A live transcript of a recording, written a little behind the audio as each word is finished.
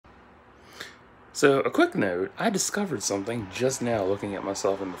So, a quick note, I discovered something just now looking at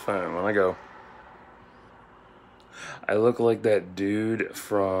myself in the phone. When I go, I look like that dude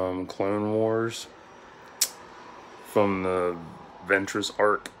from Clone Wars, from the Ventress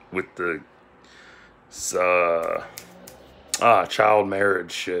arc with the uh, child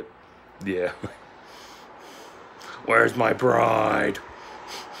marriage shit. Yeah. Where's my bride?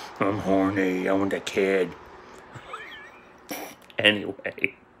 I'm horny. I want a kid.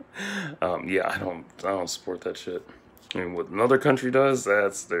 Anyway, yeah, I don't support that shit. I mean, what another country does,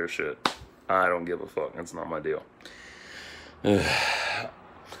 that's their shit. I don't give a fuck. That's not my deal. I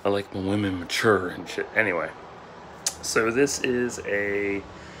like my women mature and shit. Anyway, so this is a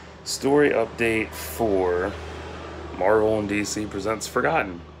story update for Marvel and DC Presents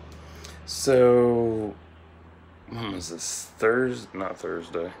Forgotten. So, when was this? Thursday? Not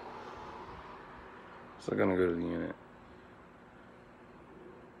Thursday. So I'm gonna go to the unit.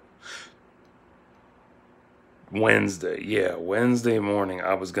 Wednesday, yeah, Wednesday morning.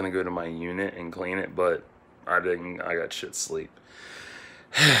 I was gonna go to my unit and clean it, but I didn't. I got shit sleep.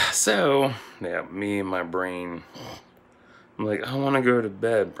 So, yeah, me and my brain. I'm like, I want to go to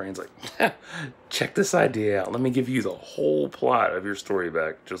bed. Brain's like, check this idea out. Let me give you the whole plot of your story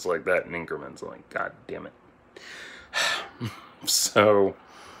back, just like that in increments. I'm like, God damn it. So,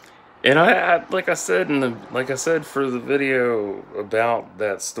 and like I said for the video about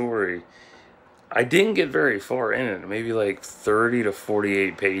that story, I didn't get very far in it. Maybe like 30 to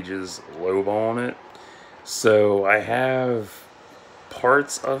 48 pages lowballing it. So I have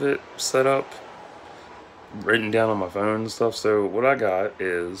parts of it set up, written down on my phone and stuff. So what I got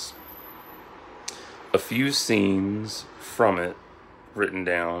is a few scenes from it written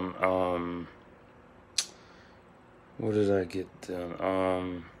down. What did I get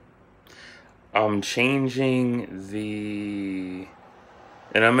done? I'm changing the,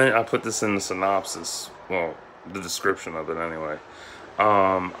 and I put this in the synopsis, well, the description of it anyway.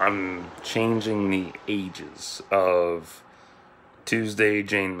 I'm changing the ages of Tuesday,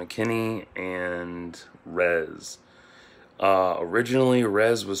 Jane McKinney, and Rez. Originally,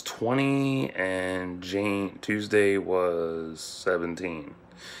 Rez was 20 and Tuesday was 17.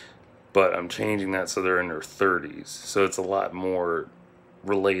 But I'm changing that so they're in their 30s. So it's a lot more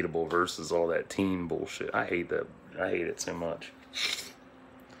relatable versus all that teen bullshit. I hate that. I hate it so much.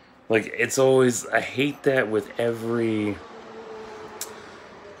 Like, it's always, I hate that with every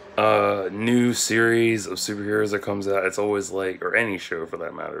new series of superheroes that comes out. It's always like, or any show for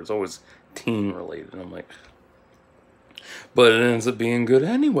that matter, it's always teen related. And I'm like, but it ends up being good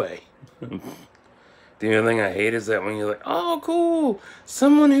anyway. The only thing I hate is that when you're like, oh, cool,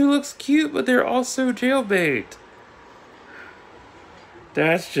 someone who looks cute, but they're also jailbait.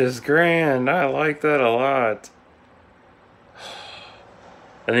 That's just grand. I like that a lot.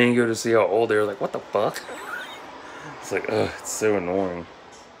 And then you go to see how old they're, like, what the fuck? It's like, ugh, it's so annoying.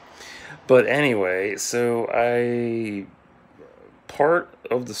 But anyway, so part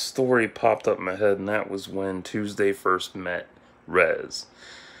of the story popped up in my head, and that was when Tuesday first met Rez.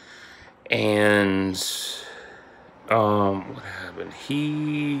 And, what happened?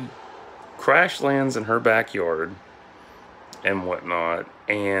 He crash lands in her backyard and whatnot,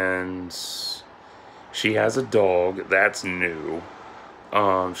 and she has a dog. That's new.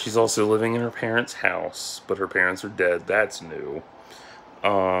 She's also living in her parents' house, but her parents are dead. That's new.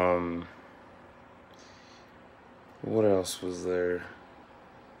 What else was there?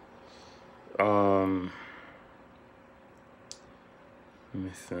 Let me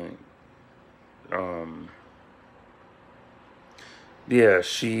think. Yeah,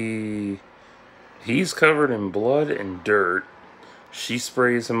 he's covered in blood and dirt. She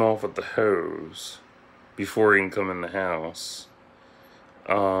sprays him off with the hose before he can come in the house.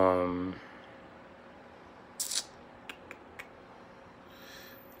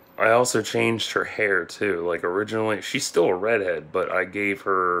 I also changed her hair too. Like, originally, she's still a redhead, but I gave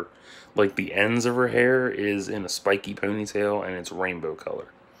her, like, the ends of her hair is in a spiky ponytail and it's rainbow color.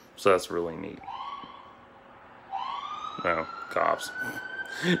 So that's really neat. No, cops.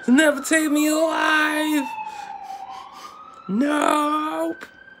 Never take me alive! Nope!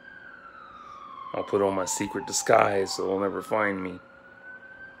 I'll put on my secret disguise so they'll never find me.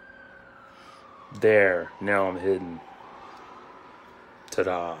 There, now I'm hidden.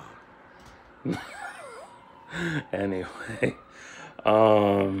 Ta-da. Anyway,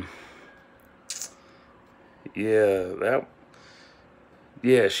 yeah,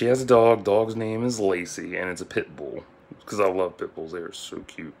 she has a dog. Dog's name is Lacey, and it's a pit bull. Because I love pit bulls. They're so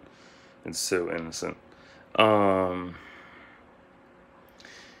cute and so innocent. Yeah,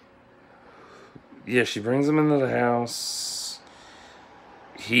 she brings him into the house.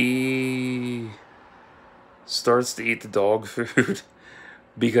 He starts to eat the dog food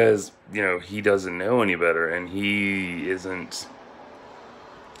because, you know, he doesn't know any better and he isn't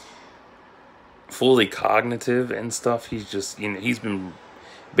fully cognitive and stuff. He's just, you know, he's been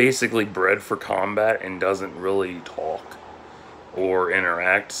basically bred for combat and doesn't really talk or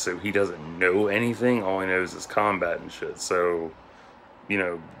interact, so he doesn't know anything. All he knows is combat and shit. So, you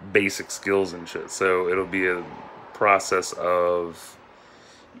know, basic skills and shit. So it'll be a process of,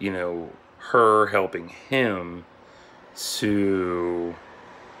 you know, her helping him to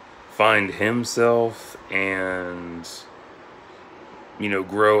find himself and, you know,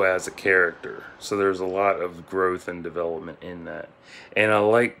 grow as a character. So there's a lot of growth and development in that. And I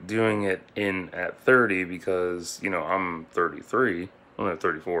like doing it at 30 because, you know, I'm 33. I'm not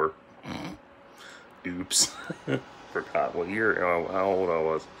 34. Oops. Forgot what year, how old I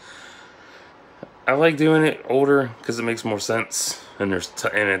was. I like doing it older because it makes more sense. And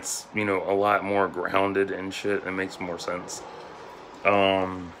and it's, you know, a lot more grounded and shit. It makes more sense.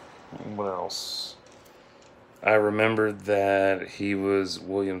 What else? I remembered that he was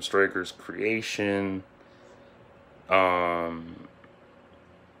William Stryker's creation.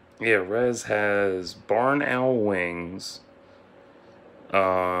 Yeah, Rez has Barn Owl Wings,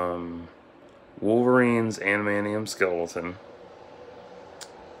 Wolverine's Animanium Skeleton,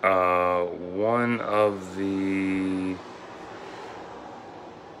 one of the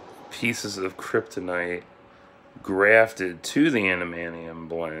pieces of kryptonite grafted to the Animanium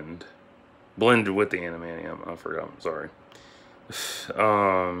blended with the Animanium, I forgot, I'm sorry.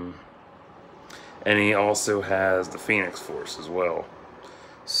 And he also has the Phoenix Force as well.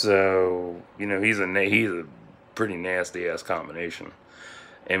 So, you know, he's a pretty nasty ass combination.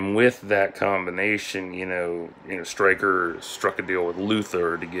 And with that combination, you know, Stryker struck a deal with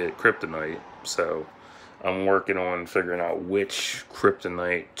Luthor to get kryptonite. So I'm working on figuring out which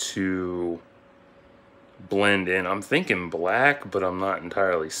kryptonite to blend in. I'm thinking black, but I'm not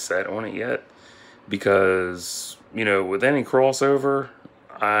entirely set on it yet. Because, you know, with any crossover,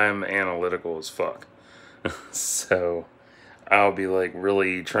 I'm analytical as fuck. So I'll be like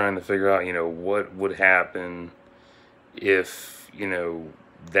really trying to figure out, you know, what would happen if, you know,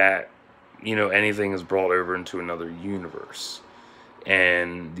 that, you know, anything is brought over into another universe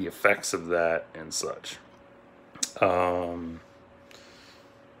and the effects of that and such. I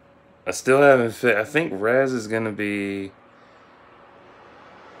still haven't fit. I think Raz is gonna be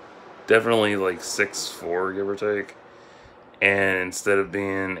definitely like 6'4", give or take. And instead of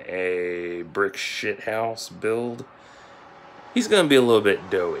being a brick shit house build, he's gonna be a little bit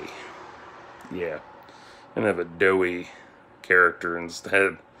doughy. Yeah, gonna have a doughy character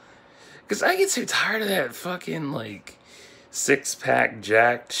instead. Cause I get so tired of that fucking like 6-pack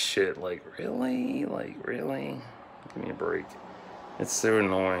jacked shit. Like really, give me a break. It's so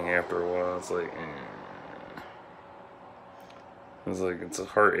annoying after a while. It's like, it's like it's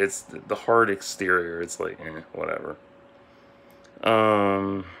the hard exterior. It's like, whatever.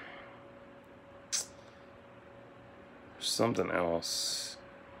 Something else.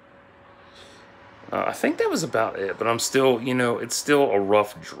 I think that was about it, but I'm still, you know, it's still a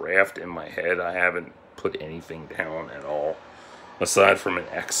rough draft in my head. I haven't put anything down at all, aside from an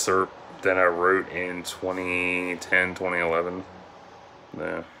excerpt that I wrote in 2010, 2011.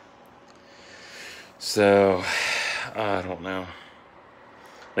 Yeah. So, I don't know.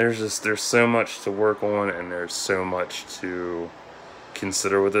 There's so much to work on, and there's so much to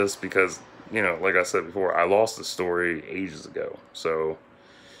consider with this, because, you know, like I said before, I lost the story ages ago. So,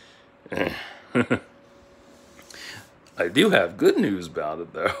 I do have good news about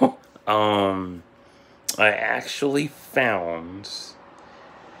it, though. I actually found,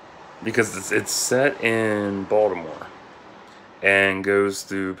 because it's set in Baltimore and goes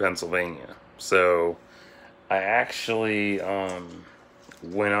through Pennsylvania. So I actually,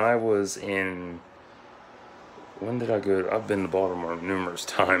 when I was in, when did I go? I've been to Baltimore numerous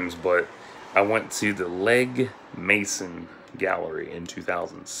times, but I went to the Legg Mason Gallery in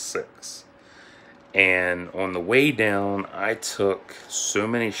 2006. And on the way down, I took so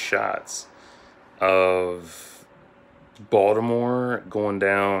many shots of Baltimore going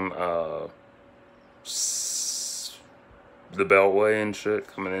down the Beltway and shit,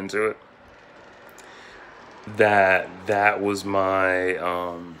 coming into it, that was my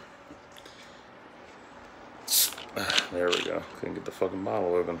there we go. Couldn't get the fucking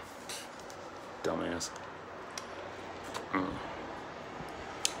bottle open. Dumbass.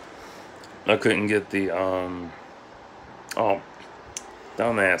 I couldn't get the oh,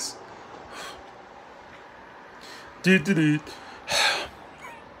 dumbass.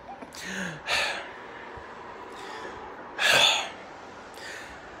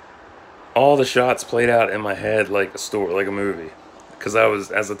 all the shots played out in my head like a story, like a movie. Because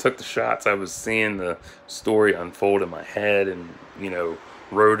as I took the shots, I was seeing the story unfold in my head, and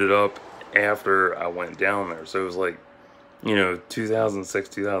wrote it up after I went down there. So it was like, 2006,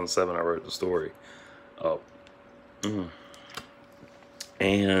 2007, I wrote the story up.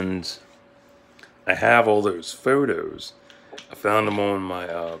 And I have all those photos. I found them on my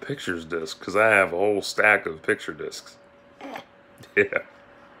pictures disc, because I have a whole stack of picture discs. Yeah.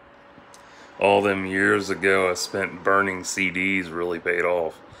 All them years ago I spent burning CDs really paid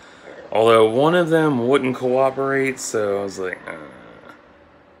off. Although one of them wouldn't cooperate, so I was like,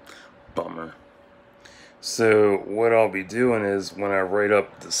 bummer. So what I'll be doing is, when I write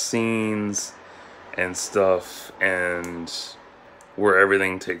up the scenes and stuff, and where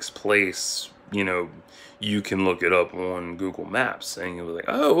everything takes place, you can look it up on Google Maps, and you'll be like,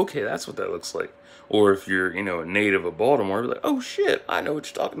 oh, okay, that's what that looks like. Or if you're, a native of Baltimore, you'll be like, oh shit, I know what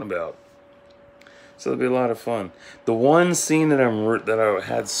you're talking about. So it'll be a lot of fun. The one scene that I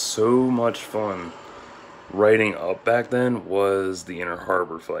had so much fun writing up back then was the Inner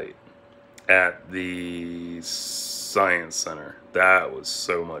Harbor fight at the Science Center. That was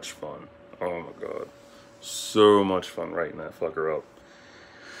so much fun. Oh my god. So much fun writing that fucker up.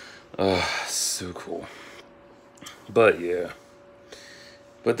 So cool. But yeah.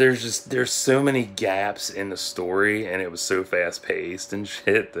 But there's so many gaps in the story, and it was so fast paced and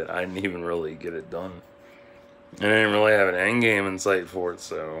shit that I didn't even really get it done. And I didn't really have an end game in sight for it,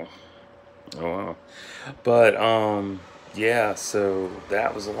 so oh wow. But yeah, so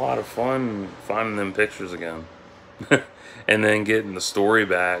that was a lot of fun finding them pictures again. And then getting the story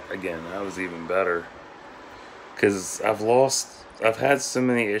back again, that was even better. Cause I've had so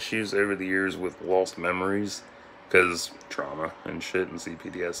many issues over the years with lost memories, because trauma and shit and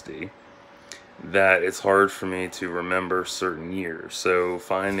CPTSD, that it's hard for me to remember certain years. So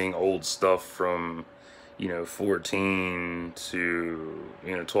finding old stuff from 14 to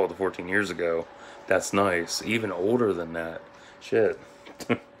 12 to 14 years ago, that's nice. Even older than that, shit.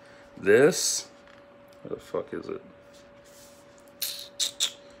 This, what the fuck is it?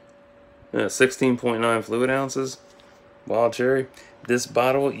 Yeah, 16.9 fluid ounces, wild cherry. This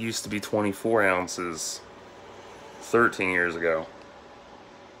bottle used to be 24 ounces 13 years ago.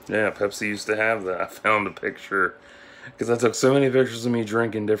 Yeah, Pepsi used to have that. I found a picture, because I took so many pictures of me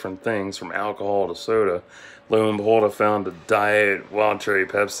drinking different things, from alcohol to soda. Lo and behold, I found a diet wild cherry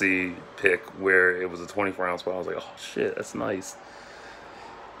Pepsi pic where it was a 24 ounce bottle. I was like, oh shit, that's nice.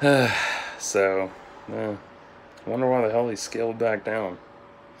 So, yeah. I wonder why the hell he scaled back down.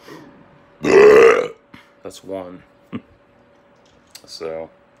 That's one. So,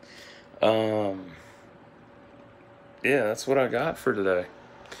 yeah, that's what I got for today.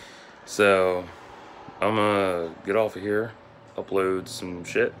 So, I'm gonna get off of here, upload some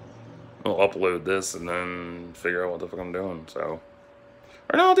shit. I'll upload this and then figure out what the fuck I'm doing. So,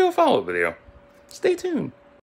 or now I'll do a follow-up video. Stay tuned.